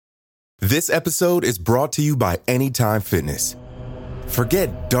This episode is brought to you by Anytime Fitness.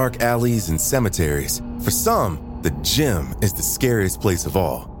 Forget dark alleys and cemeteries. For some, the gym is the scariest place of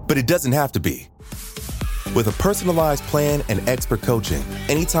all, but it doesn't have to be. With a personalized plan and expert coaching,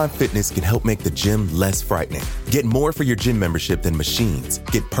 Anytime Fitness can help make the gym less frightening. Get more for your gym membership than machines.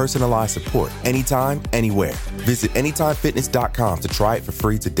 Get personalized support anytime, anywhere. Visit AnytimeFitness.com to try it for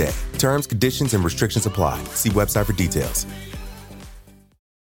free today. Terms, conditions, and restrictions apply. See website for details.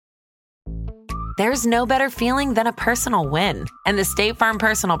 There's no better feeling than a personal win, and the State Farm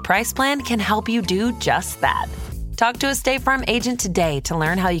Personal Price Plan can help you do just that. Talk to a State Farm agent today to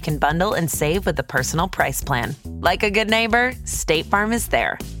learn how you can bundle and save with the Personal Price Plan. Like a good neighbor, State Farm is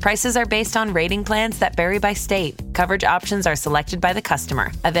there. Prices are based on rating plans that vary by state. Coverage options are selected by the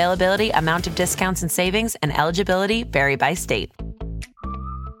customer. Availability, amount of discounts and savings, and eligibility vary by state.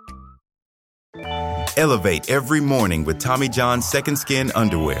 Elevate every morning with Tommy John's Second Skin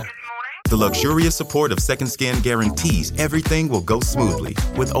underwear. The luxurious support of Second Skin guarantees everything will go smoothly.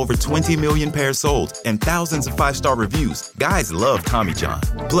 With over 20 million pairs sold and thousands of 5-star reviews, guys love Tommy John.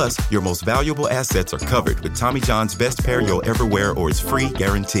 Plus, your most valuable assets are covered with Tommy John's best pair you'll ever wear or its free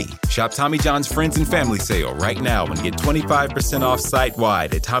guarantee. Shop Tommy John's Friends and Family Sale right now and get 25% off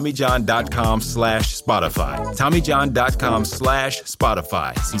site-wide at TommyJohn.com/Spotify.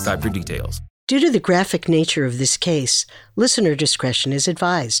 TommyJohn.com/Spotify. See site for details. Due to the graphic nature of this case, listener discretion is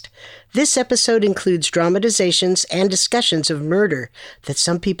advised. This episode includes dramatizations and discussions of murder that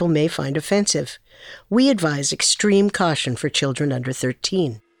some people may find offensive. We advise extreme caution for children under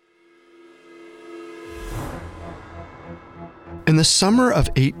 13. In the summer of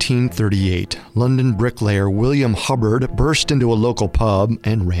 1838, London bricklayer William Hubbard burst into a local pub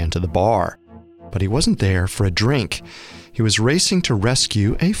and ran to the bar. But he wasn't there for a drink. He was racing to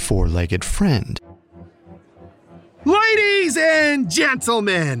rescue a four-legged friend. Ladies and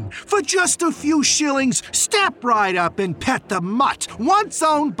gentlemen, for just a few shillings, step right up and pet the mutt, once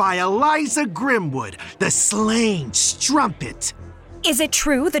owned by Eliza Grimwood, the slain strumpet. Is it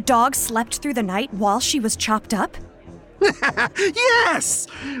true the dog slept through the night while she was chopped up? Yes,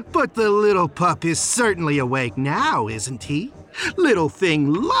 but the little pup is certainly awake now, isn't he? Little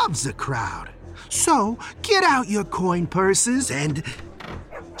thing loves a crowd. So, get out your coin purses and...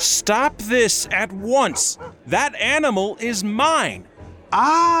 Stop this at once! That animal is mine!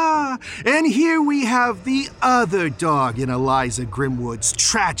 Ah, and here we have the other dog in Eliza Grimwood's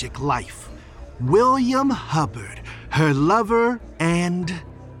tragic life. William Hubbard, her lover and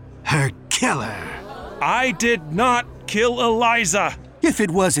her killer. I did not kill Eliza! If it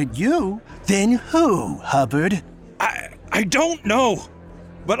wasn't you, then who, Hubbard? I don't know,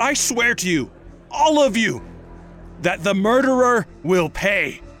 but I swear to you, all of you, that the murderer will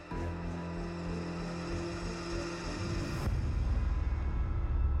pay.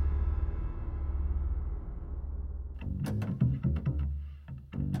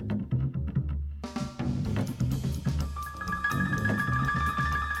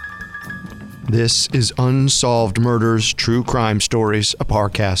 This is Unsolved Murders, True Crime Stories, a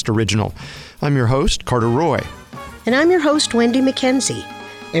Parcast original. I'm your host, Carter Roy. And I'm your host, Wendy McKenzie.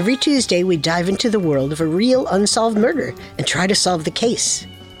 Every Tuesday, we dive into the world of a real unsolved murder and try to solve the case.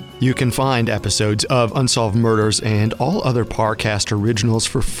 You can find episodes of Unsolved Murders and all other Parcast originals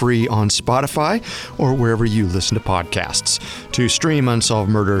for free on Spotify or wherever you listen to podcasts. To stream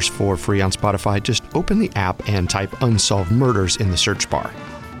Unsolved Murders for free on Spotify, just open the app and type Unsolved Murders in the search bar.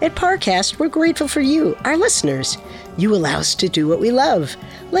 At Parcast, we're grateful for you, our listeners. You allow us to do what we love.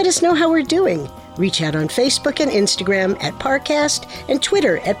 Let us know how we're doing. Reach out on Facebook and Instagram at Parcast and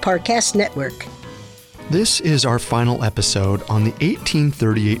Twitter at Parcast Network. This is our final episode on the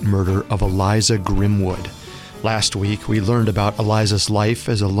 1838 murder of Eliza Grimwood. Last week, we learned about Eliza's life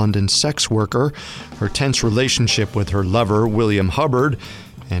as a London sex worker, her tense relationship with her lover, William Hubbard,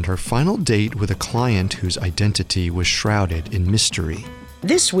 and her final date with a client whose identity was shrouded in mystery.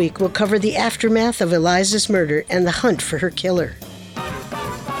 This week, we'll cover the aftermath of Eliza's murder and the hunt for her killer.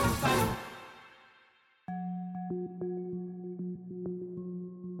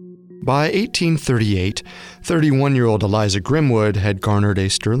 By 1838, 31-year-old Eliza Grimwood had garnered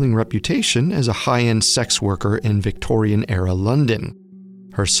a sterling reputation as a high-end sex worker in Victorian-era London.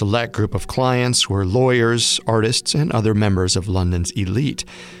 Her select group of clients were lawyers, artists, and other members of London's elite,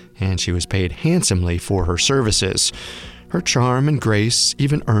 and she was paid handsomely for her services. Her charm and grace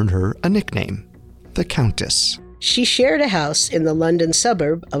even earned her a nickname, the Countess. She shared a house in the London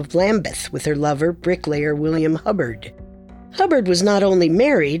suburb of Lambeth with her lover, bricklayer William Hubbard. Hubbard was not only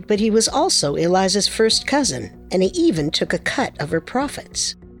married, but he was also Eliza's first cousin, and he even took a cut of her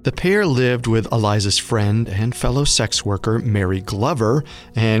profits. The pair lived with Eliza's friend and fellow sex worker Mary Glover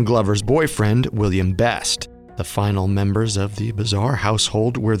and Glover's boyfriend William Best. The final members of the bizarre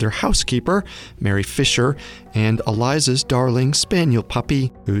household were their housekeeper, Mary Fisher, and Eliza's darling spaniel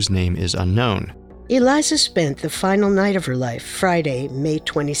puppy, whose name is unknown. Eliza spent the final night of her life, Friday, May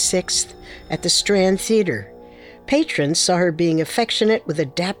 26th, at the Strand Theater. Patrons saw her being affectionate with a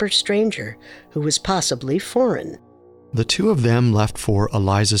dapper stranger who was possibly foreign. The two of them left for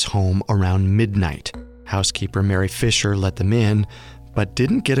Eliza's home around midnight. Housekeeper Mary Fisher let them in, but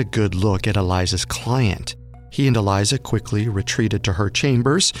didn't get a good look at Eliza's client. He and Eliza quickly retreated to her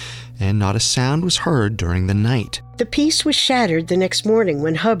chambers, and not a sound was heard during the night. The peace was shattered the next morning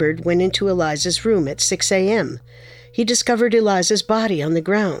when Hubbard went into Eliza's room at 6 a.m. He discovered Eliza's body on the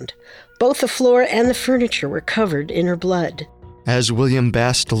ground. Both the floor and the furniture were covered in her blood. As William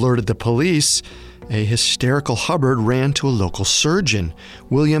Best alerted the police, a hysterical Hubbard ran to a local surgeon,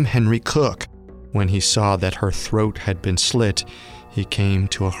 William Henry Cook. When he saw that her throat had been slit, he came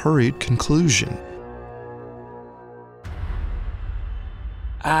to a hurried conclusion.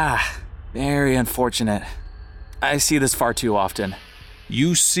 Very unfortunate. I see this far too often.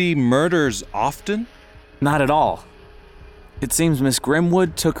 You see murders often? Not at all. It seems Miss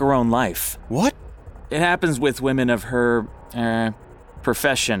Grimwood took her own life. What? It happens with women of her,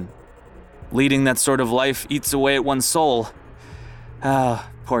 profession. Leading that sort of life eats away at one's soul.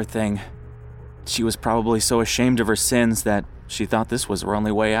 Poor thing. She was probably so ashamed of her sins that she thought this was her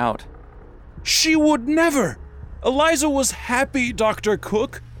only way out. She would never! Eliza was happy, Dr.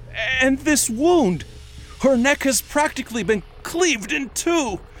 Cook. And this wound. Her neck has practically been cleaved in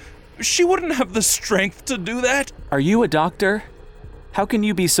two. She wouldn't have the strength to do that. Are you a doctor? How can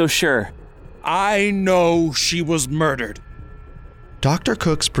you be so sure? I know she was murdered. Dr.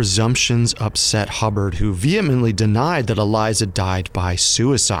 Cook's presumptions upset Hubbard, who vehemently denied that Eliza died by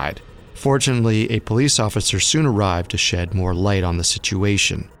suicide. Fortunately, a police officer soon arrived to shed more light on the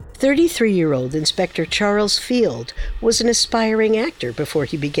situation. 33-year-old Inspector Charles Field was an aspiring actor before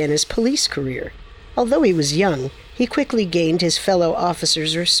he began his police career. Although he was young, he quickly gained his fellow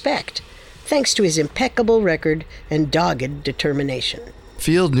officers' respect, thanks to his impeccable record and dogged determination.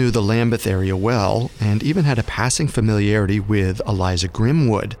 Field knew the Lambeth area well and even had a passing familiarity with Eliza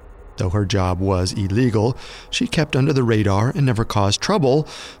Grimwood. Though her job was illegal, she kept under the radar and never caused trouble,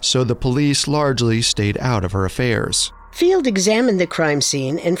 so the police largely stayed out of her affairs. Field examined the crime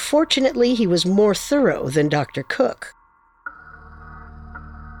scene, and fortunately he was more thorough than Dr. Cook.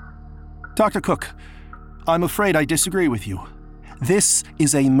 Dr. Cook, I'm afraid I disagree with you. This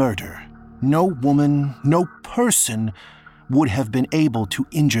is a murder. No woman, no person would have been able to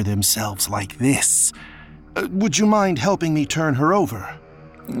injure themselves like this. Would you mind helping me turn her over?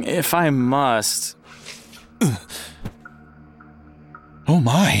 If I must. Oh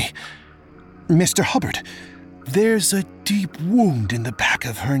my. Mr. Hubbard, there's a deep wound in the back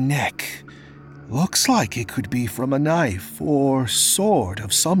of her neck. Looks like it could be from a knife or sword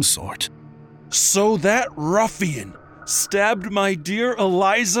of some sort. So that ruffian stabbed my dear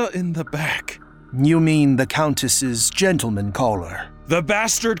Eliza in the back. You mean the Countess's gentleman caller? The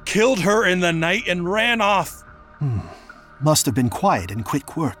bastard killed her in the night and ran off. Must have been quiet and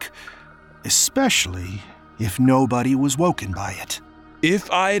quick work, especially if nobody was woken by it. If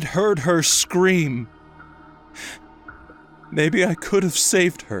I'd heard her scream, maybe I could have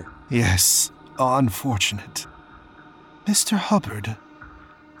saved her. Yes, unfortunate. Mr. Hubbard,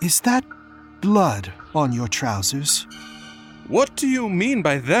 is that blood on your trousers? What do you mean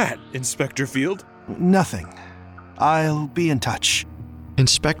by that, Inspector Field? Nothing. I'll be in touch.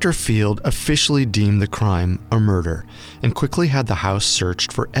 Inspector Field officially deemed the crime a murder and quickly had the house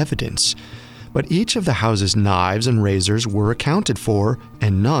searched for evidence. But each of the house's knives and razors were accounted for,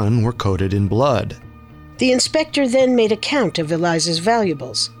 and none were coated in blood. The inspector then made a count of Eliza's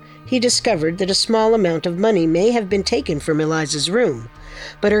valuables. He discovered that a small amount of money may have been taken from Eliza's room,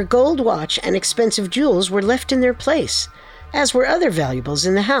 but her gold watch and expensive jewels were left in their place, as were other valuables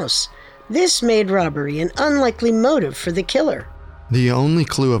in the house. This made robbery an unlikely motive for the killer. The only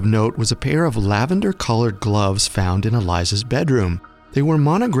clue of note was a pair of lavender-colored gloves found in Eliza's bedroom. They were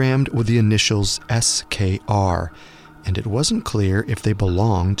monogrammed with the initials SKR, and it wasn't clear if they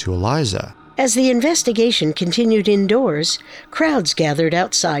belonged to Eliza. As the investigation continued indoors, crowds gathered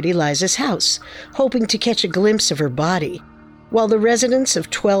outside Eliza's house, hoping to catch a glimpse of her body. While the residents of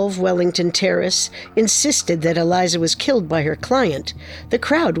 12 Wellington Terrace insisted that Eliza was killed by her client, the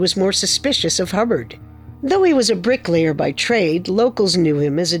crowd was more suspicious of Hubbard. Though he was a bricklayer by trade, locals knew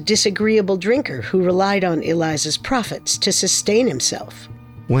him as a disagreeable drinker who relied on Eliza's profits to sustain himself.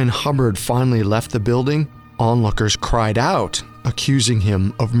 When Hubbard finally left the building, onlookers cried out, accusing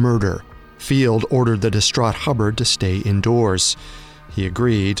him of murder. Field ordered the distraught Hubbard to stay indoors. He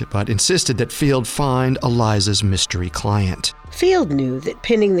agreed, but insisted that Field find Eliza's mystery client. Field knew that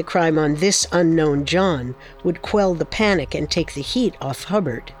pinning the crime on this unknown John would quell the panic and take the heat off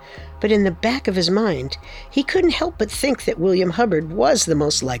Hubbard. But in the back of his mind, he couldn't help but think that William Hubbard was the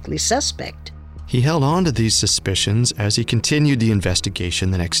most likely suspect. He held on to these suspicions as he continued the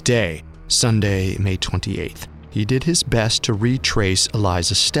investigation the next day, Sunday, May 28th. He did his best to retrace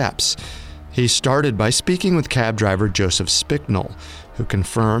Eliza's steps. He started by speaking with cab driver Joseph Spicknell, who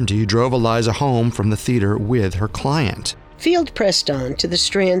confirmed he drove Eliza home from the theater with her client. Field pressed on to the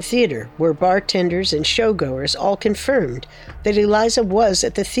Strand Theater, where bartenders and showgoers all confirmed that Eliza was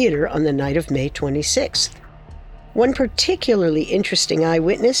at the theater on the night of May 26th. One particularly interesting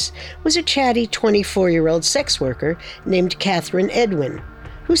eyewitness was a chatty 24-year-old sex worker named Catherine Edwin,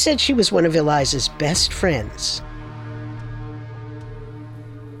 who said she was one of Eliza's best friends.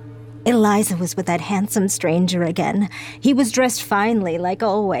 Eliza was with that handsome stranger again. He was dressed finely, like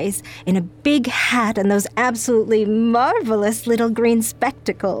always, in a big hat and those absolutely marvelous little green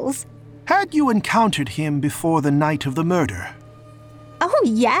spectacles. Had you encountered him before the night of the murder? Oh,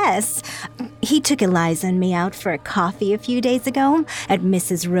 yes. He took Eliza and me out for a coffee a few days ago at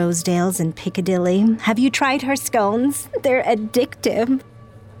Mrs. Rosedale's in Piccadilly. Have you tried her scones? They're addictive.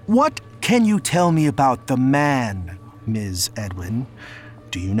 What can you tell me about the man, Ms. Edwin?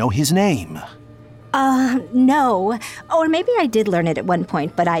 Do you know his name? No. Or maybe I did learn it at one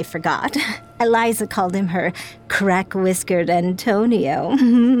point, but I forgot. Eliza called him her crack-whiskered Antonio.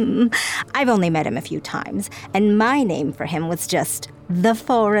 I've only met him a few times, and my name for him was just the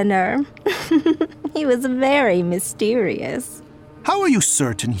Foreigner. He was very mysterious. How are you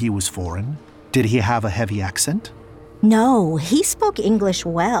certain he was foreign? Did he have a heavy accent? No, he spoke English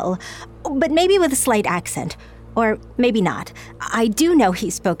well, but maybe with a slight accent. Or maybe not. I do know he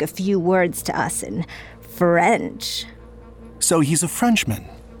spoke a few words to us in French. So he's a Frenchman?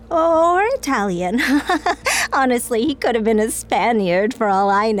 Or Italian. Honestly, he could have been a Spaniard for all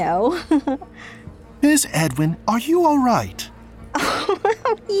I know. Miss Edwin, are you all right?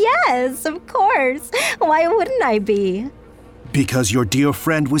 Yes, of course. Why wouldn't I be? Because your dear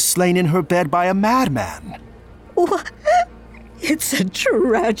friend was slain in her bed by a madman. What? It's a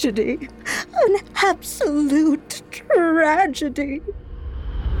tragedy. An absolute tragedy.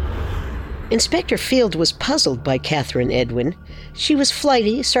 Inspector Field was puzzled by Catherine Edwin. She was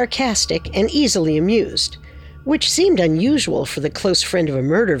flighty, sarcastic, and easily amused, which seemed unusual for the close friend of a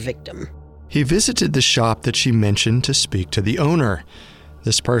murder victim. He visited the shop that she mentioned to speak to the owner.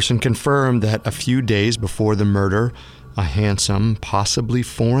 This person confirmed that a few days before the murder, a handsome, possibly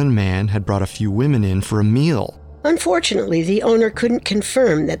foreign man had brought a few women in for a meal. Unfortunately, the owner couldn't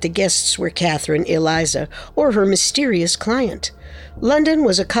confirm that the guests were Catherine, Eliza, or her mysterious client. London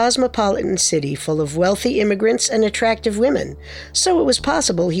was a cosmopolitan city full of wealthy immigrants and attractive women, so it was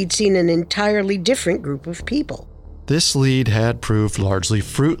possible he'd seen an entirely different group of people. This lead had proved largely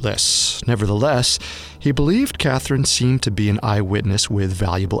fruitless. Nevertheless, he believed Catherine seemed to be an eyewitness with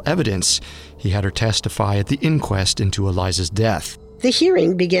valuable evidence. He had her testify at the inquest into Eliza's death. The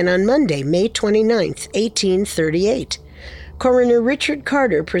hearing began on Monday, May 29, 1838. Coroner Richard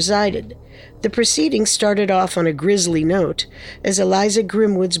Carter presided. The proceedings started off on a grisly note, as Eliza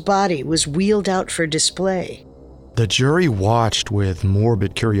Grimwood's body was wheeled out for display. The jury watched with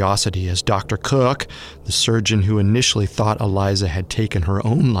morbid curiosity as Dr. Cook, the surgeon who initially thought Eliza had taken her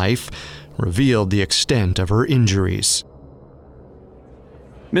own life, revealed the extent of her injuries.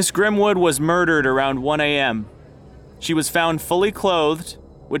 Miss Grimwood was murdered around 1 a.m. She was found fully clothed,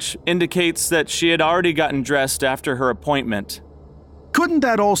 which indicates that she had already gotten dressed after her appointment. Couldn't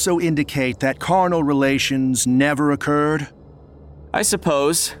that also indicate that carnal relations never occurred? I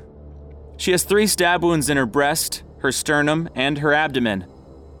suppose. She has 3 stab wounds in her breast, her sternum, and her abdomen.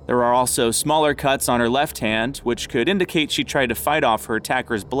 There are also smaller cuts on her left hand, which could indicate she tried to fight off her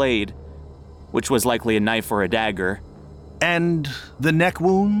attacker's blade, which was likely a knife or a dagger. And the neck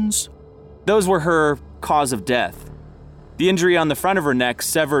wounds? Those were her cause of death. The injury on the front of her neck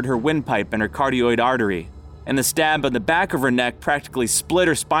severed her windpipe and her cardioid artery, and the stab on the back of her neck practically split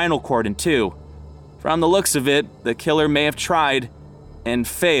her spinal cord in 2. From the looks of it, the killer may have tried and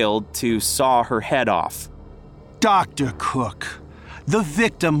failed to saw her head off. Dr. Cook, the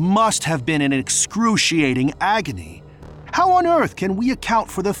victim must have been in excruciating agony. How on earth can we account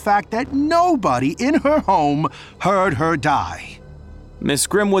for the fact that nobody in her home heard her die? Miss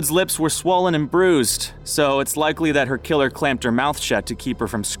Grimwood's lips were swollen and bruised, so it's likely that her killer clamped her mouth shut to keep her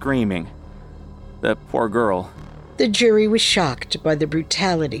from screaming. The poor girl. The jury was shocked by the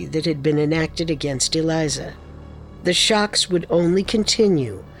brutality that had been enacted against Eliza. The shocks would only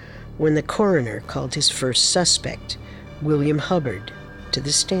continue when the coroner called his first suspect, William Hubbard, to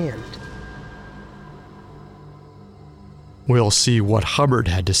the stand. We'll see what Hubbard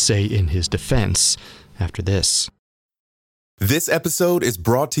had to say in his defense after this. This episode is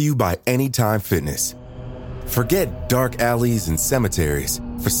brought to you by Anytime Fitness. Forget dark alleys and cemeteries.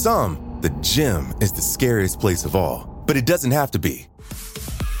 For some, the gym is the scariest place of all, but it doesn't have to be.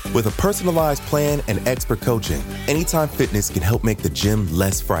 With a personalized plan and expert coaching, Anytime Fitness can help make the gym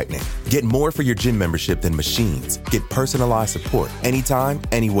less frightening. Get more for your gym membership than machines. Get personalized support anytime,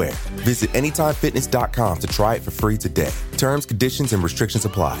 anywhere. Visit AnytimeFitness.com to try it for free today. Terms, conditions, and restrictions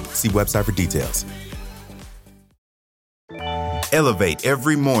apply. See website for details. Elevate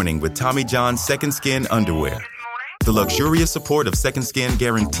every morning with Tommy John's Second Skin underwear. The luxurious support of Second Skin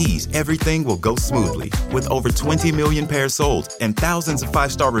guarantees everything will go smoothly. With over 20 million pairs sold and thousands of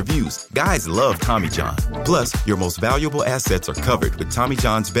 5-star reviews, guys love Tommy John. Plus, your most valuable assets are covered with Tommy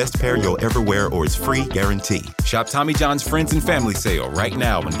John's best pair you'll ever wear or its free guarantee. Shop Tommy John's Friends and Family Sale right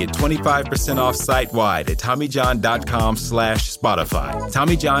now and get 25% off site-wide at TommyJohn.com/Spotify.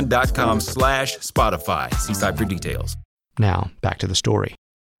 TommyJohn.com/Spotify. See site for details. Now, back to the story.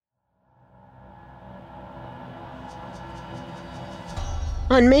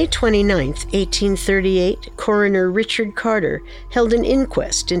 On May 29, 1838, Coroner Richard Carter held an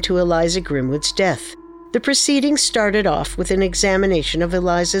inquest into Eliza Grimwood's death. The proceedings started off with an examination of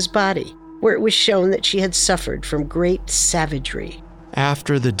Eliza's body, where it was shown that she had suffered from great savagery.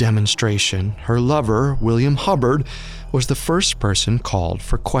 After the demonstration, her lover, William Hubbard, was the first person called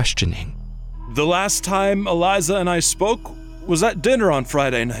for questioning. The last time Eliza and I spoke was at dinner on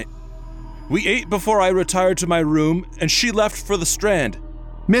Friday night. We ate before I retired to my room, and she left for the Strand.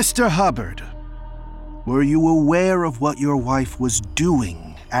 Mr. Hubbard, were you aware of what your wife was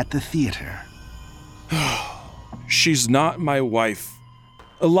doing at the theater? She's not my wife.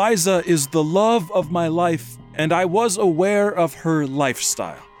 Eliza is the love of my life, and I was aware of her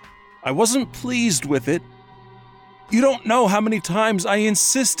lifestyle. I wasn't pleased with it. You don't know how many times I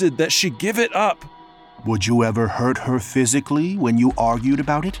insisted that she give it up. Would you ever hurt her physically when you argued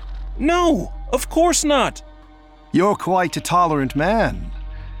about it? No, of course not. You're quite a tolerant man.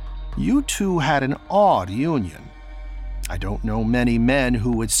 You two had an odd union. I don't know many men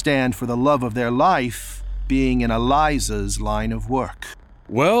who would stand for the love of their life being in Eliza's line of work.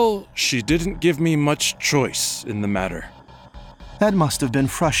 Well, she didn't give me much choice in the matter. That must have been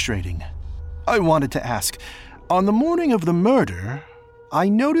frustrating. I wanted to ask, on the morning of the murder, I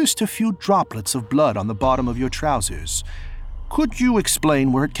noticed a few droplets of blood on the bottom of your trousers. Could you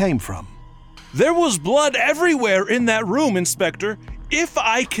explain where it came from? There was blood everywhere in that room, Inspector. If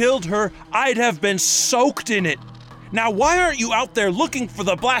I killed her, I'd have been soaked in it. Now, why aren't you out there looking for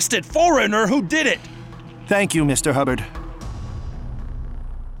the blasted foreigner who did it? Thank you, Mr. Hubbard.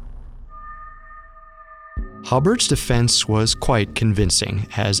 Hubbard's defense was quite convincing,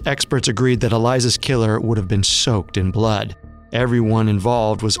 as experts agreed that Eliza's killer would have been soaked in blood. Everyone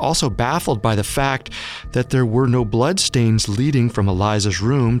involved was also baffled by the fact that there were no bloodstains leading from Eliza's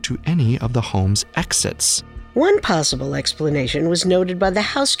room to any of the home's exits. One possible explanation was noted by the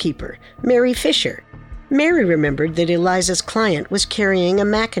housekeeper, Mary Fisher. Mary remembered that Eliza's client was carrying a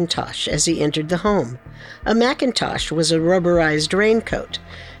Macintosh as he entered the home. A Macintosh was a rubberized raincoat,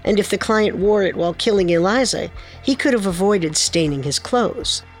 and if the client wore it while killing Eliza, he could have avoided staining his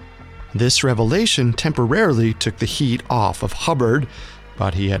clothes. This revelation temporarily took the heat off of Hubbard,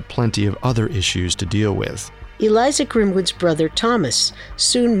 but he had plenty of other issues to deal with. Eliza Grimwood's brother, Thomas,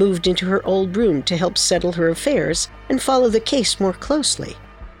 soon moved into her old room to help settle her affairs and follow the case more closely.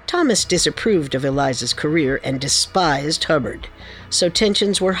 Thomas disapproved of Eliza's career and despised Hubbard, so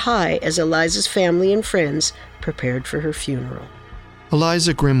tensions were high as Eliza's family and friends prepared for her funeral.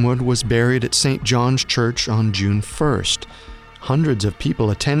 Eliza Grimwood was buried at St. John's Church on June 1st. Hundreds of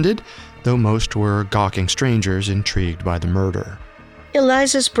people attended, though most were gawking strangers intrigued by the murder.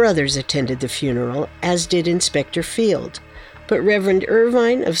 Eliza's brothers attended the funeral, as did Inspector Field, but Reverend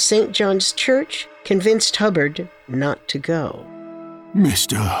Irvine of St. John's Church convinced Hubbard not to go.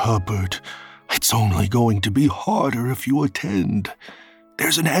 Mr. Hubbard, it's only going to be harder if you attend.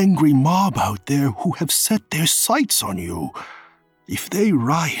 There's an angry mob out there who have set their sights on you. If they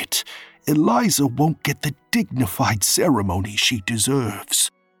riot, Eliza won't get the dignified ceremony she deserves.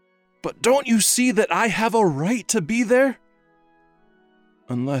 But don't you see that I have a right to be there?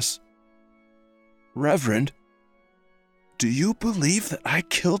 Unless... Reverend, do you believe that I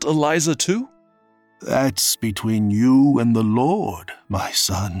killed Eliza too? That's between you and the Lord, my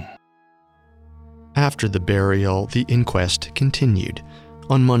son. After the burial, the inquest continued.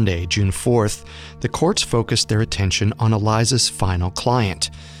 On Monday, June 4th, the courts focused their attention on Eliza's final client.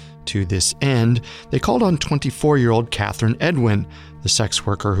 To this end, they called on 24-year-old Catherine Edwin, the sex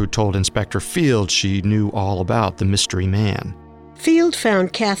worker who told Inspector Field she knew all about the mystery man. Field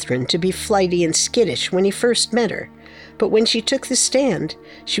found Catherine to be flighty and skittish when he first met her, but when she took the stand,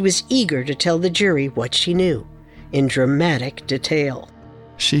 she was eager to tell the jury what she knew, in dramatic detail.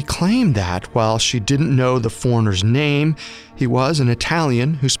 She claimed that while she didn't know the foreigner's name, he was an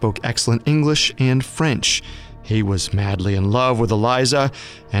Italian who spoke excellent English and French. He was madly in love with Eliza,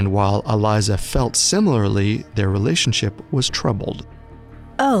 and while Eliza felt similarly, their relationship was troubled.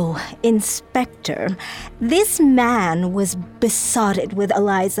 Oh, Inspector, this man was besotted with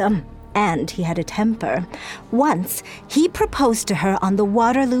Eliza, and he had a temper. Once, he proposed to her on the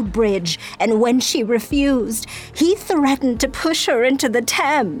Waterloo Bridge, and when she refused, he threatened to push her into the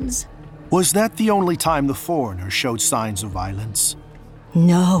Thames. Was that the only time the foreigner showed signs of violence?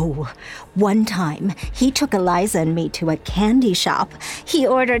 No. One time, he took Eliza and me to a candy shop. He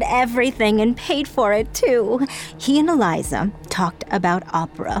ordered everything and paid for it, too. He and Eliza talked about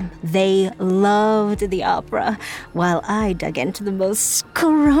opera. They loved the opera, while I dug into the most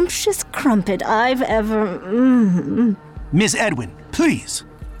scrumptious crumpet I've ever... Miss Edwin, please.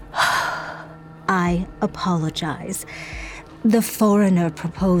 I apologize. The foreigner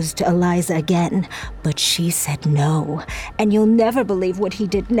proposed to Eliza again, but she said no, and you'll never believe what he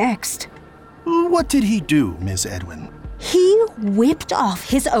did next. What did he do, Miss Edwin? He whipped off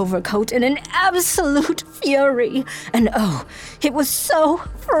his overcoat in an absolute fury, and oh, it was so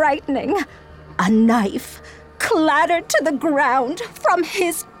frightening. A knife clattered to the ground from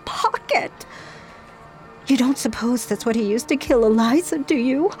his pocket. You don't suppose that's what he used to kill Eliza, do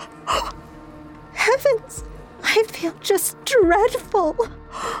you? Heavens! I feel just dreadful.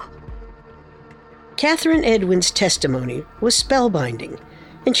 Catherine Edwin's testimony was spellbinding,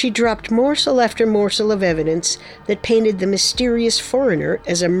 and she dropped morsel after morsel of evidence that painted the mysterious foreigner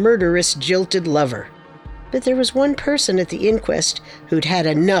as a murderous, jilted lover. But there was one person at the inquest who'd had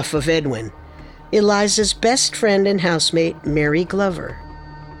enough of Edwin: Eliza's best friend and housemate, Mary Glover.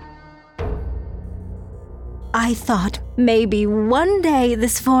 I thought maybe one day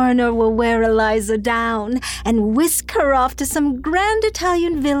this foreigner will wear Eliza down and whisk her off to some grand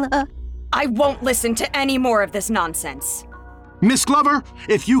Italian villa. I won't listen to any more of this nonsense. Miss Glover,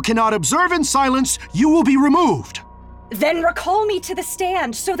 if you cannot observe in silence, you will be removed. Then recall me to the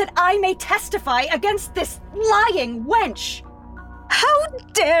stand so that I may testify against this lying wench. How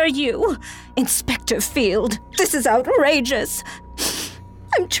dare you, Inspector Field? This is outrageous.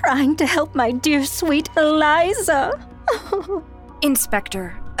 I'm trying to help my dear sweet Eliza.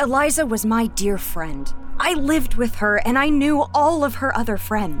 Inspector, Eliza was my dear friend. I lived with her and I knew all of her other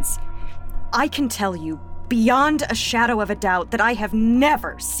friends. I can tell you beyond a shadow of a doubt that I have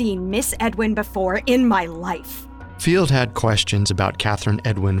never seen Miss Edwin before in my life. Field had questions about Catherine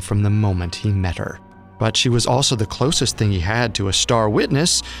Edwin from the moment he met her. But she was also the closest thing he had to a star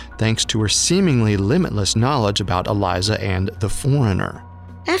witness, thanks to her seemingly limitless knowledge about Eliza and the foreigner.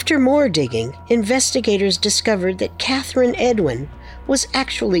 After more digging, investigators discovered that Catherine Edwin was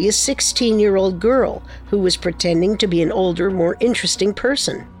actually a 16-year-old girl who was pretending to be an older, more interesting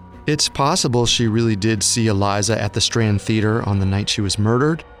person. It's possible she really did see Eliza at the Strand Theater on the night she was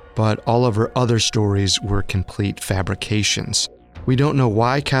murdered, but all of her other stories were complete fabrications. We don't know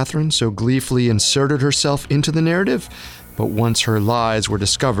why Catherine so gleefully inserted herself into the narrative, but once her lies were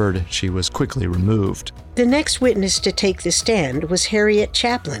discovered, she was quickly removed. The next witness to take the stand was Harriet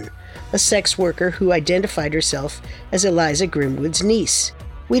Chaplin, a sex worker who identified herself as Eliza Grimwood's niece.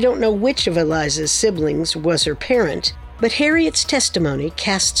 We don't know which of Eliza's siblings was her parent, but Harriet's testimony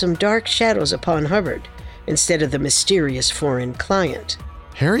cast some dark shadows upon Hubbard instead of the mysterious foreign client.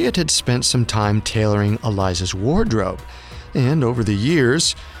 Harriet had spent some time tailoring Eliza's wardrobe, and over the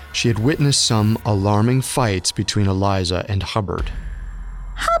years, she had witnessed some alarming fights between Eliza and Hubbard.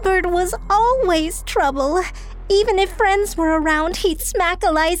 Hubbard was always trouble. Even if friends were around, he'd smack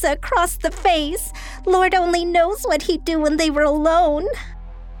Eliza across the face. Lord only knows what he'd do when they were alone.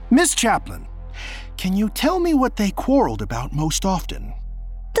 Miss Chaplin, can you tell me what they quarreled about most often?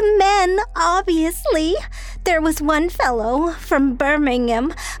 The men, obviously. There was one fellow from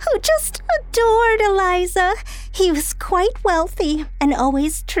Birmingham who just adored Eliza. He was quite wealthy and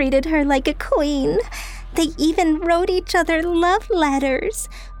always treated her like a queen. They even wrote each other love letters,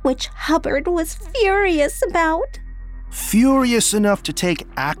 which Hubbard was furious about. Furious enough to take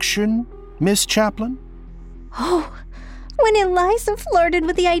action, Miss Chaplin? Oh, when Eliza flirted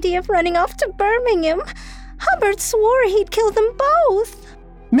with the idea of running off to Birmingham, Hubbard swore he'd kill them both.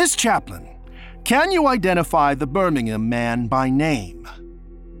 Miss Chaplin, can you identify the Birmingham man by name?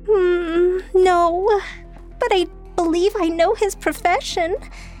 No, but I believe I know his profession.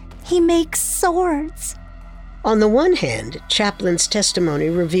 He makes swords. On the one hand, Chaplin's testimony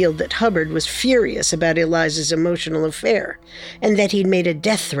revealed that Hubbard was furious about Eliza's emotional affair and that he'd made a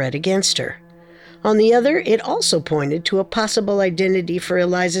death threat against her. On the other, it also pointed to a possible identity for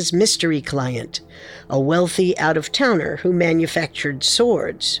Eliza's mystery client, a wealthy out-of-towner who manufactured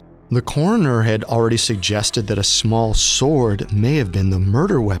swords. The coroner had already suggested that a small sword may have been the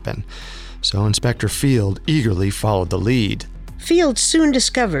murder weapon, so Inspector Field eagerly followed the lead. Field soon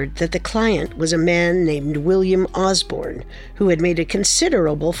discovered that the client was a man named William Osborne, who had made a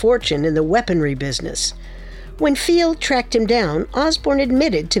considerable fortune in the weaponry business. When Field tracked him down, Osborne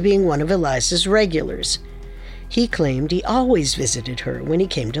admitted to being one of Eliza's regulars. He claimed he always visited her when he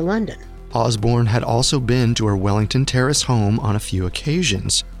came to London. Osborne had also been to her Wellington Terrace home on a few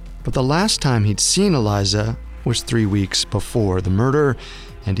occasions, but the last time he'd seen Eliza was 3 weeks before the murder,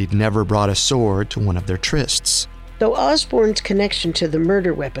 and he'd never brought a sword to one of their trysts. Though Osborne's connection to the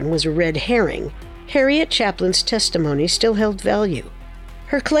murder weapon was a red herring, Harriet Chaplin's testimony still held value.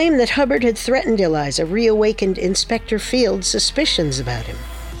 Her claim that Hubbard had threatened Eliza reawakened Inspector Field's suspicions about him.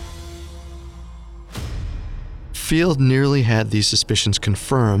 Field nearly had these suspicions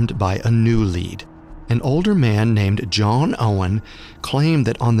confirmed by a new lead. An older man named John Owen claimed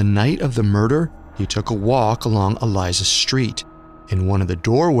that on the night of the murder, he took a walk along Eliza's street. In one of the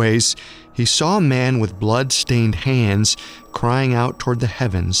doorways, he saw a man with blood-stained hands crying out toward the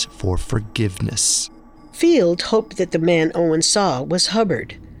heavens for forgiveness. Field hoped that the man Owen saw was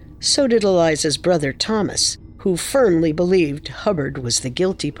Hubbard. So did Eliza's brother Thomas, who firmly believed Hubbard was the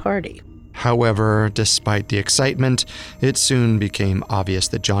guilty party. However, despite the excitement, it soon became obvious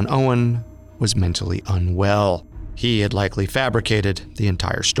that John Owen was mentally unwell. He had likely fabricated the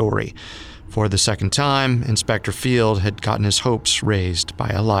entire story. For the second time, Inspector Field had gotten his hopes raised by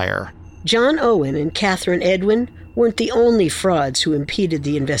a liar. John Owen and Catherine Edwin weren't the only frauds who impeded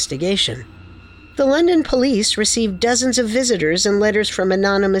the investigation. The London police received dozens of visitors and letters from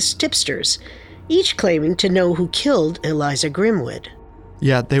anonymous tipsters, each claiming to know who killed Eliza Grimwood.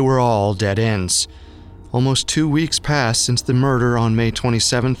 Yet they were all dead ends. Almost 2 weeks passed since the murder on May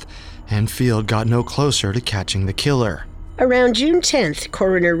 27th, and Field got no closer to catching the killer. Around June 10th,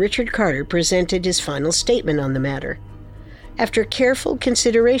 Coroner Richard Carter presented his final statement on the matter. After careful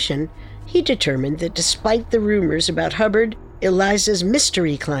consideration, he determined that despite the rumors about Hubbard, Eliza's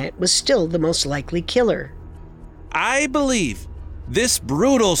mystery client was still the most likely killer. I believe this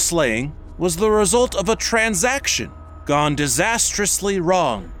brutal slaying was the result of a transaction gone disastrously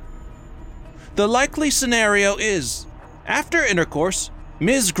wrong. The likely scenario is, after intercourse,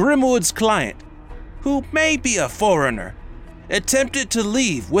 Ms. Grimwood's client, who may be a foreigner, attempted to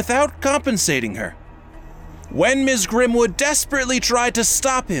leave without compensating her. When Ms. Grimwood desperately tried to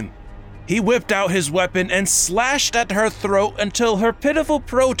stop him, he whipped out his weapon and slashed at her throat until her pitiful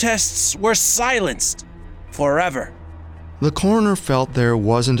protests were silenced forever. The coroner felt there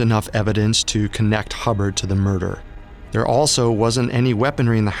wasn't enough evidence to connect Hubbard to the murder. There also wasn't any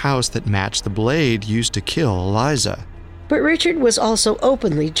weaponry in the house that matched the blade used to kill Eliza. But Richard was also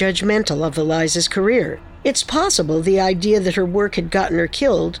openly judgmental of Eliza's career. It's possible the idea that her work had gotten her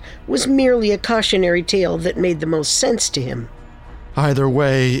killed was merely a cautionary tale that made the most sense to him. Either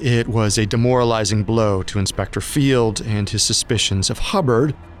way, it was a demoralizing blow to Inspector Field and his suspicions of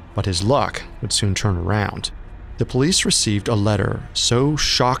Hubbard, but his luck would soon turn around. The police received a letter so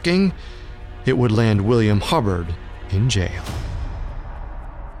shocking, it would land William Hubbard in jail.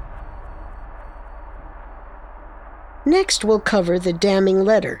 Next, we'll cover the damning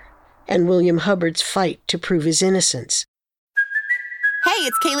letter and William Hubbard's fight to prove his innocence. Hey,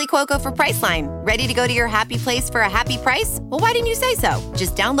 it's Kaylee Cuoco for Priceline. Ready to go to your happy place for a happy price? Well, why didn't you say so?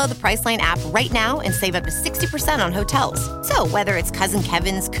 Just download the Priceline app right now and save up to 60% on hotels. So whether it's Cousin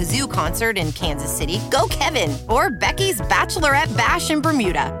Kevin's Kazoo Concert in Kansas City, go Kevin, or Becky's Bachelorette Bash in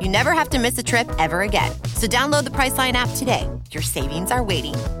Bermuda, you never have to miss a trip ever again. So download the Priceline app today. Your savings are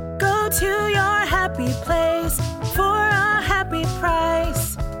waiting. Go to your happy place for a happy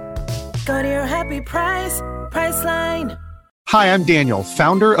price. Go to your happy price, Priceline. Hi, I'm Daniel,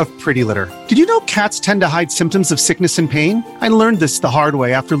 founder of Pretty Litter. Did you know cats tend to hide symptoms of sickness and pain? I learned this the hard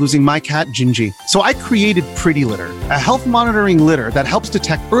way after losing my cat, Gingy. So I created Pretty Litter, a health monitoring litter that helps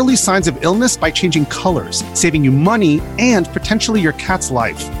detect early signs of illness by changing colors, saving you money and potentially your cat's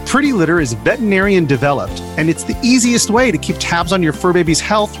life. Pretty Litter is veterinarian developed, and it's the easiest way to keep tabs on your fur baby's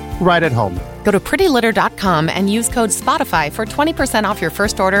health right at home. Go to prettylitter.com and use code SPOTIFY for 20% off your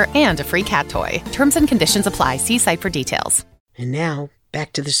first order and a free cat toy. Terms and conditions apply. See site for details. And now,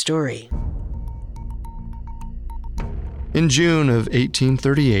 back to the story. In June of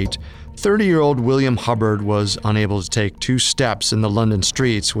 1838, 30-year-old William Hubbard was unable to take 2 steps in the London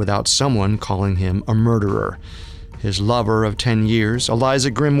streets without someone calling him a murderer. His lover of 10 years,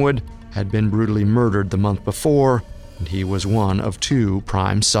 Eliza Grimwood, had been brutally murdered the month before, and he was one of 2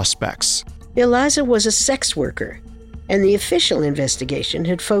 prime suspects. Eliza was a sex worker, and the official investigation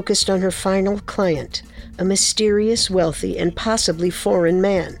had focused on her final client, a mysterious, wealthy, and possibly foreign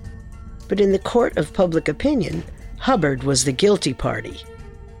man. But in the court of public opinion, Hubbard was the guilty party.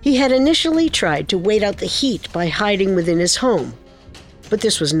 He had initially tried to wait out the heat by hiding within his home, but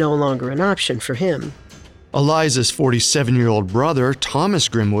this was no longer an option for him. Eliza's 47-year-old brother, Thomas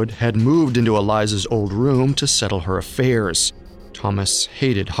Grimwood, had moved into Eliza's old room to settle her affairs. Thomas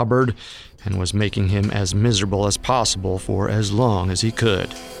hated Hubbard and was making him as miserable as possible for as long as he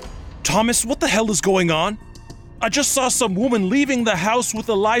could. Thomas, what the hell is going on? I just saw some woman leaving the house with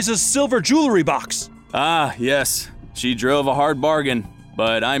Eliza's silver jewelry box. Ah, yes. She drove a hard bargain,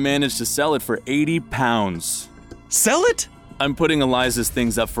 but I managed to sell it for 80 pounds. Sell it? I'm putting Eliza's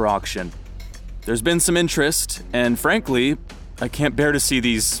things up for auction. There's been some interest, and frankly, I can't bear to see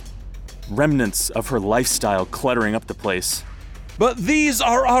these remnants of her lifestyle cluttering up the place. But these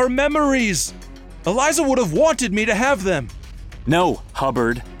are our memories. Eliza would have wanted me to have them. No,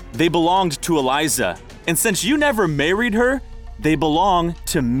 Hubbard. They belonged to Eliza. And since you never married her, they belong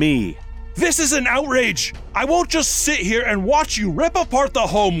to me. This is an outrage. I won't just sit here and watch you rip apart the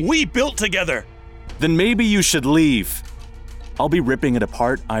home we built together. Then maybe you should leave. I'll be ripping it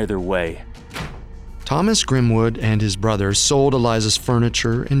apart either way. Thomas Grimwood and his brothers sold Eliza's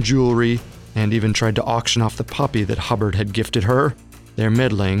furniture and jewelry and even tried to auction off the puppy that Hubbard had gifted her. Their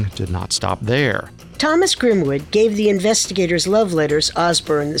meddling did not stop there. Thomas Grimwood gave the investigators love letters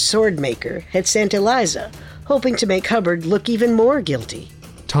Osborne, the sword maker, had sent Eliza, hoping to make Hubbard look even more guilty.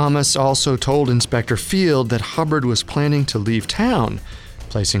 Thomas also told Inspector Field that Hubbard was planning to leave town,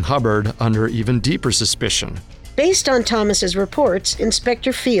 placing Hubbard under even deeper suspicion. Based on Thomas's reports,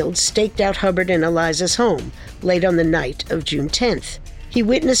 Inspector Field staked out Hubbard and Eliza's home late on the night of June 10th. He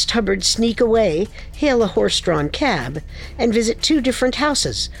witnessed Hubbard sneak away, hail a horse-drawn cab, and visit 2 different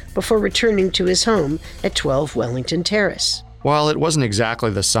houses before returning to his home at 12 Wellington Terrace. While it wasn't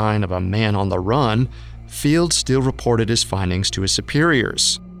exactly the sign of a man on the run, Field still reported his findings to his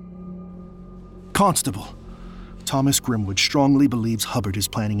superiors. Constable, Thomas Grimwood strongly believes Hubbard is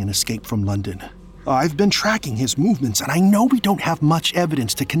planning an escape from London. I've been tracking his movements, and I know we don't have much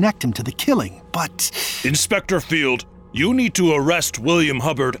evidence to connect him to the killing, but... Inspector Field, you need to arrest William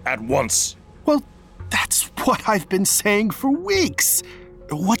Hubbard at once. Well, that's what I've been saying for weeks.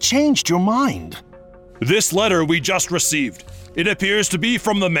 What changed your mind? This letter we just received. It appears to be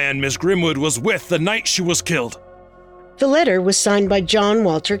from the man Miss Grimwood was with the night she was killed. The letter was signed by John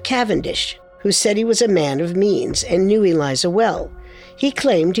Walter Cavendish, who said he was a man of means and knew Eliza well. He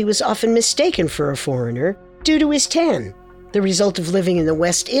claimed he was often mistaken for a foreigner due to his tan, the result of living in the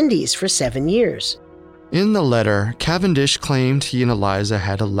West Indies for 7 years. In the letter, Cavendish claimed he and Eliza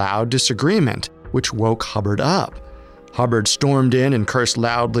had a loud disagreement, which woke Hubbard up. Hubbard stormed in and cursed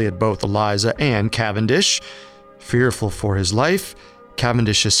loudly at both Eliza and Cavendish. Fearful for his life,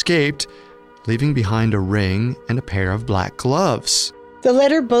 Cavendish escaped, leaving behind a ring and a pair of black gloves. The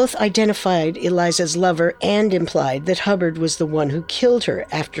letter both identified Eliza's lover and implied that Hubbard was the one who killed her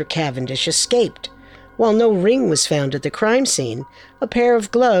after Cavendish escaped. While no ring was found at the crime scene, a pair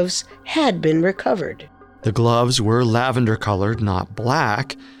of gloves had been recovered. The gloves were lavender-colored, not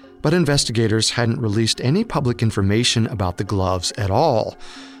black, but investigators hadn't released any public information about the gloves at all,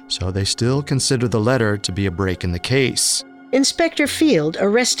 so they still considered the letter to be a break in the case. Inspector Field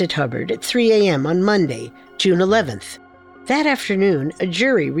arrested Hubbard at 3 a.m. on Monday, June 11th. That afternoon, a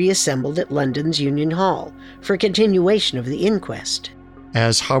jury reassembled at London's Union Hall for continuation of the inquest.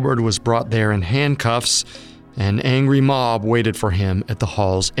 As Hubbard was brought there in handcuffs, an angry mob waited for him at the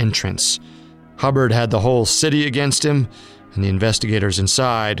hall's entrance. Hubbard had the whole city against him, and the investigators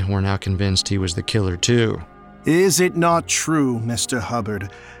inside were now convinced he was the killer too. Is it not true, Mr.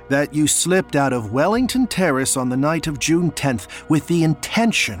 Hubbard, that you slipped out of Wellington Terrace on the night of June 10th with the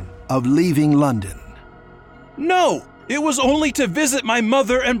intention of leaving London? No! It was only to visit my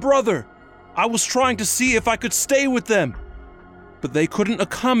mother and brother. I was trying to see if I could stay with them, but they couldn't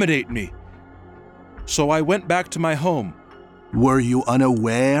accommodate me. So I went back to my home. Were you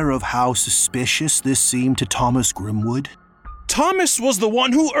unaware of how suspicious this seemed to Thomas Grimwood? Thomas was the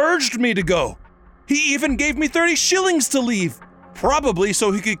one who urged me to go. He even gave me 30 shillings to leave, probably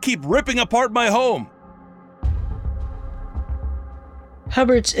so he could keep ripping apart my home.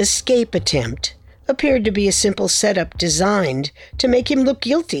 Hubbard's escape attempt appeared to be a simple setup designed to make him look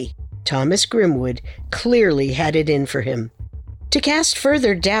guilty. Thomas Grimwood clearly had it in for him. To cast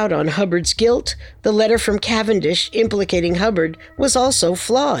further doubt on Hubbard's guilt, the letter from Cavendish implicating Hubbard was also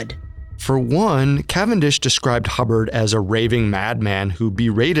flawed. For one, Cavendish described Hubbard as a raving madman who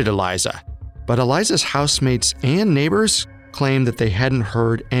berated Eliza. But Eliza's housemates and neighbors claimed that they hadn't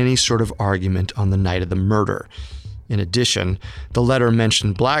heard any sort of argument on the night of the murder. In addition, the letter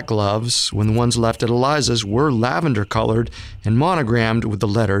mentioned black gloves when the ones left at Eliza's were lavender-colored and monogrammed with the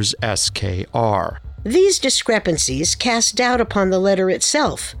letters SKR. These discrepancies cast doubt upon the letter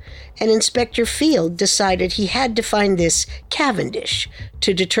itself, and Inspector Field decided he had to find this Cavendish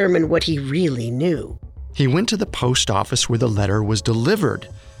to determine what he really knew. He went to the post office where the letter was delivered.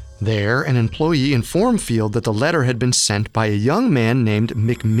 There, an employee informed Field that the letter had been sent by a young man named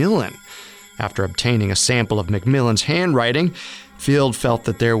McMillan. After obtaining a sample of McMillan's handwriting, Field felt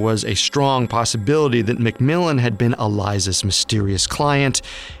that there was a strong possibility that McMillan had been Eliza's mysterious client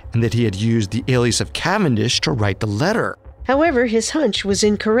and that he had used the alias of Cavendish to write the letter. However, his hunch was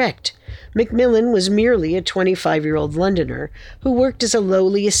incorrect. McMillan was merely a 25-year-old Londoner who worked as a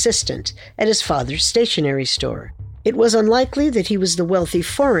lowly assistant at his father's stationery store. It was unlikely that he was the wealthy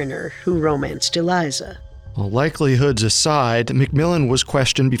foreigner who romanced Eliza. Well, likelihoods aside, McMillan was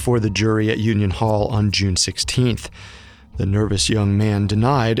questioned before the jury at Union Hall on June 16th. The nervous young man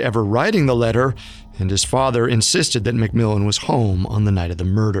denied ever writing the letter, and his father insisted that McMillan was home on the night of the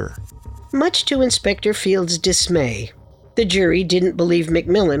murder. Much to Inspector Field's dismay, the jury didn't believe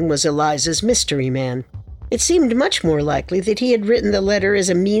McMillan was Eliza's mystery man. It seemed much more likely that he had written the letter as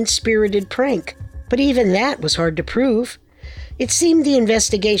a mean-spirited prank, but even that was hard to prove. It seemed the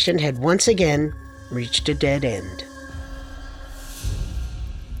investigation had once again reached a dead end.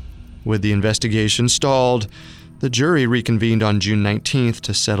 With the investigation stalled, the jury reconvened on June 19th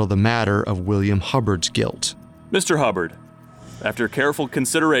to settle the matter of William Hubbard's guilt. Mr. Hubbard, after careful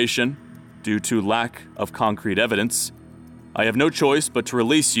consideration, due to lack of concrete evidence, I have no choice but to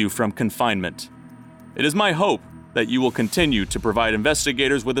release you from confinement. It is my hope that you will continue to provide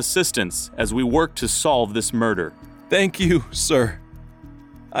investigators with assistance as we work to solve this murder. Thank you, sir.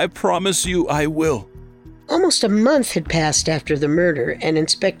 I promise you I will. Almost a month had passed after the murder, and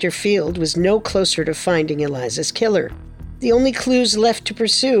Inspector Field was no closer to finding Eliza's killer. The only clues left to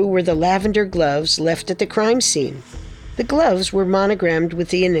pursue were the lavender gloves left at the crime scene. The gloves were monogrammed with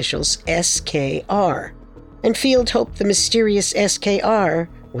the initials SKR, and Field hoped the mysterious SKR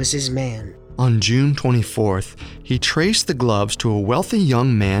was his man. On June 24th, he traced the gloves to a wealthy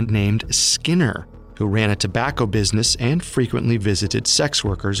young man named Skinner, who ran a tobacco business and frequently visited sex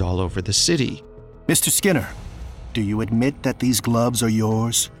workers all over the city. Mr. Skinner, do you admit that these gloves are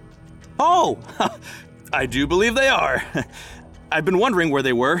yours? Oh, I do believe they are. I've been wondering where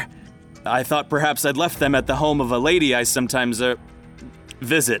they were. I thought perhaps I'd left them at the home of a lady I sometimes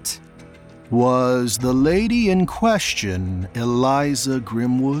visit. Was the lady in question Eliza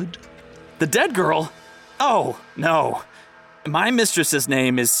Grimwood? The dead girl? Oh, no. My mistress's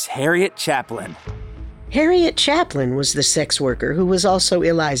name is Harriet Chaplin. Harriet Chaplin was the sex worker who was also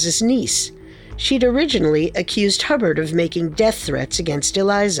Eliza's niece. She'd originally accused Hubbard of making death threats against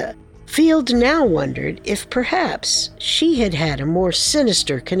Eliza. Field now wondered if perhaps she had had a more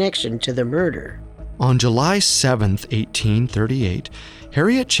sinister connection to the murder. On July 7th, 1838,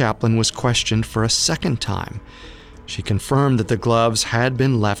 Harriet Chaplin was questioned for a second time. She confirmed that the gloves had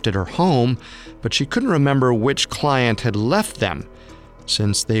been left at her home, but she couldn't remember which client had left them.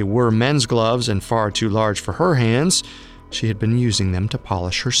 Since they were men's gloves and far too large for her hands, she had been using them to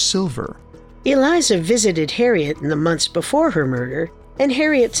polish her silver. Eliza visited Harriet in the months before her murder, and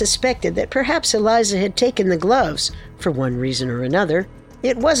Harriet suspected that perhaps Eliza had taken the gloves for one reason or another.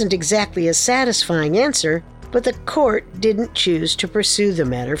 It wasn't exactly a satisfying answer, but the court didn't choose to pursue the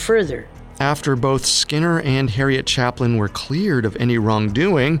matter further. After both Skinner and Harriet Chaplin were cleared of any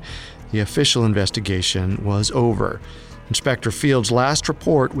wrongdoing, the official investigation was over. Inspector Field's last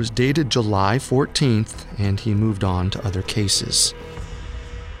report was dated July 14th, and he moved on to other cases.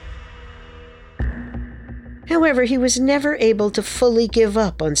 However, he was never able to fully give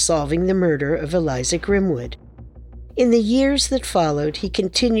up on solving the murder of Eliza Grimwood. In the years that followed, he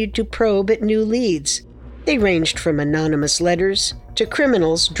continued to probe at new leads. They ranged from anonymous letters to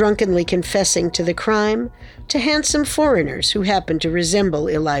criminals drunkenly confessing to the crime to handsome foreigners who happened to resemble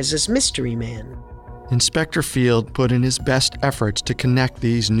Eliza's mystery man. Inspector Field put in his best efforts to connect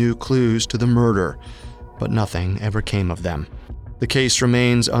these new clues to the murder, but nothing ever came of them. The case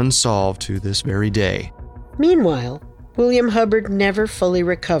remains unsolved to this very day. Meanwhile, William Hubbard never fully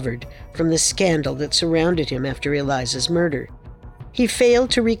recovered from the scandal that surrounded him after Eliza's murder. He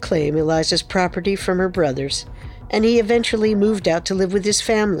failed to reclaim Eliza's property from her brothers, and he eventually moved out to live with his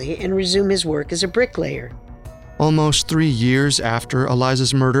family and resume his work as a bricklayer. Almost 3 years after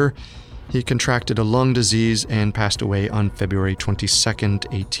Eliza's murder, he contracted a lung disease and passed away on February 22,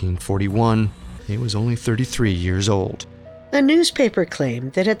 1841. He was only 33 years old. A newspaper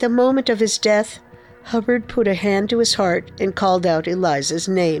claimed that at the moment of his death, Hubbard put a hand to his heart and called out Eliza's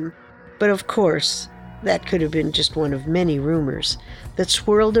name. But of course, that could have been just one of many rumors that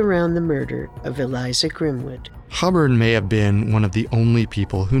swirled around the murder of Eliza Grimwood. Hubbard may have been one of the only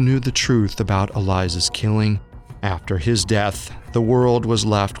people who knew the truth about Eliza's killing. After his death, the world was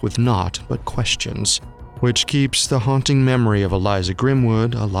left with naught but questions, which keeps the haunting memory of Eliza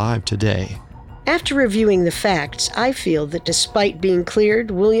Grimwood alive today. After reviewing the facts, I feel that despite being cleared,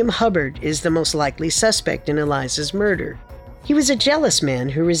 William Hubbard is the most likely suspect in Eliza's murder. He was a jealous man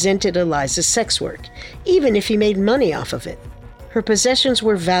who resented Eliza's sex work, even if he made money off of it. Her possessions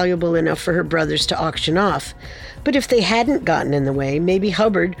were valuable enough for her brothers to auction off, but if they hadn't gotten in the way, maybe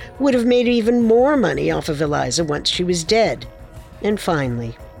Hubbard would have made even more money off of Eliza once she was dead. And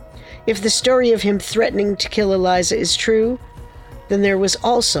finally, if the story of him threatening to kill Eliza is true, then there was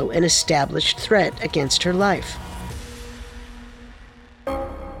also an established threat against her life.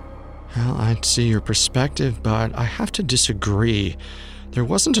 Well, I'd see your perspective, but I have to disagree. There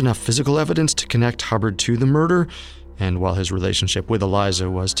wasn't enough physical evidence to connect Hubbard to the murder, and while his relationship with Eliza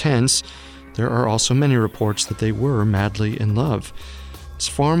was tense, there are also many reports that they were madly in love. It's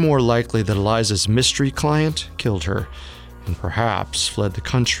far more likely that Eliza's mystery client killed her, and perhaps fled the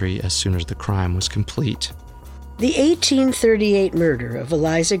country as soon as the crime was complete. The 1838 murder of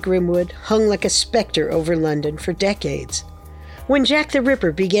Eliza Grimwood hung like a specter over London for decades. When Jack the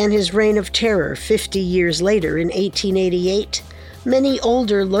Ripper began his reign of terror 50 years later in 1888, many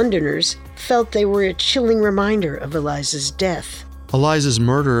older Londoners felt they were a chilling reminder of Eliza's death. Eliza's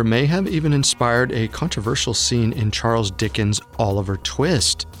murder may have even inspired a controversial scene in Charles Dickens' Oliver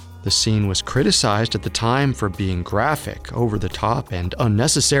Twist. The scene was criticized at the time for being graphic, over the top, and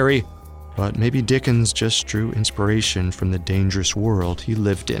unnecessary, but maybe Dickens just drew inspiration from the dangerous world he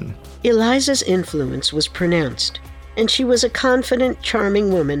lived in. Eliza's influence was pronounced, and she was a confident,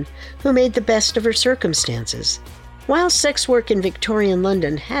 charming woman who made the best of her circumstances. While sex work in Victorian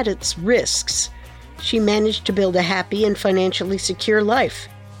London had its risks, she managed to build a happy and financially secure life,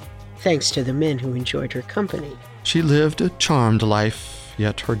 thanks to the men who enjoyed her company. She lived a charmed life,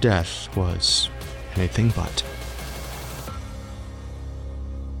 yet her death was anything but.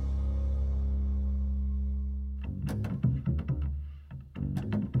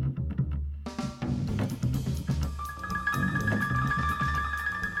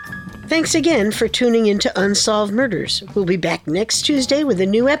 Thanks again for tuning into Unsolved Murders. We'll be back next Tuesday with a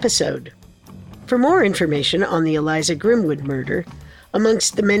new episode. For more information on the Eliza Grimwood murder,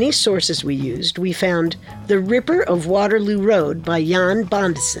 amongst the many sources we used, we found The Ripper of Waterloo Road by Jan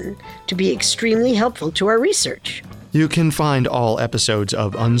Bondesen to be extremely helpful to our research. You can find all episodes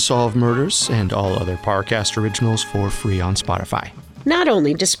of Unsolved Murders and all other Parcast originals for free on Spotify. Not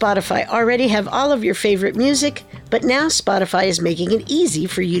only does Spotify already have all of your favorite music, but now Spotify is making it easy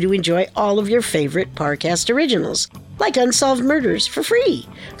for you to enjoy all of your favorite Parcast originals, like Unsolved Murders, for free,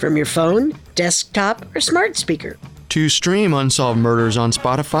 from your phone, desktop, or smart speaker. To stream Unsolved Murders on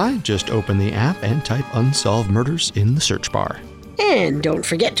Spotify, just open the app and type Unsolved Murders in the search bar. And don't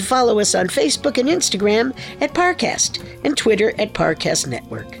forget to follow us on Facebook and Instagram at Parcast and Twitter at Parcast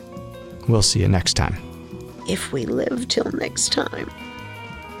Network. We'll see you next time. If we live till next time.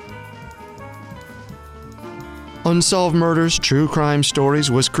 Unsolved Murders True Crime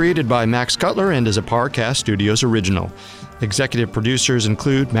Stories was created by Max Cutler and is a Parcast Studios original. Executive producers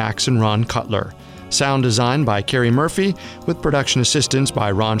include Max and Ron Cutler. Sound design by Carrie Murphy, with production assistance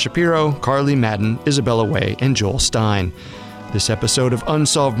by Ron Shapiro, Carly Madden, Isabella Way, and Joel Stein. This episode of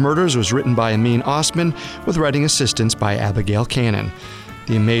Unsolved Murders was written by Amin Osman, with writing assistance by Abigail Cannon.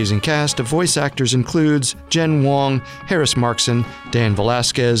 The amazing cast of voice actors includes Jen Wong, Harris Markson, Dan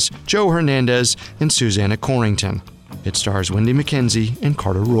Velasquez, Joe Hernandez, and Susanna Corrington. It stars Wendy McKenzie and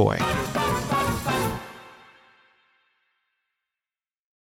Carter Roy.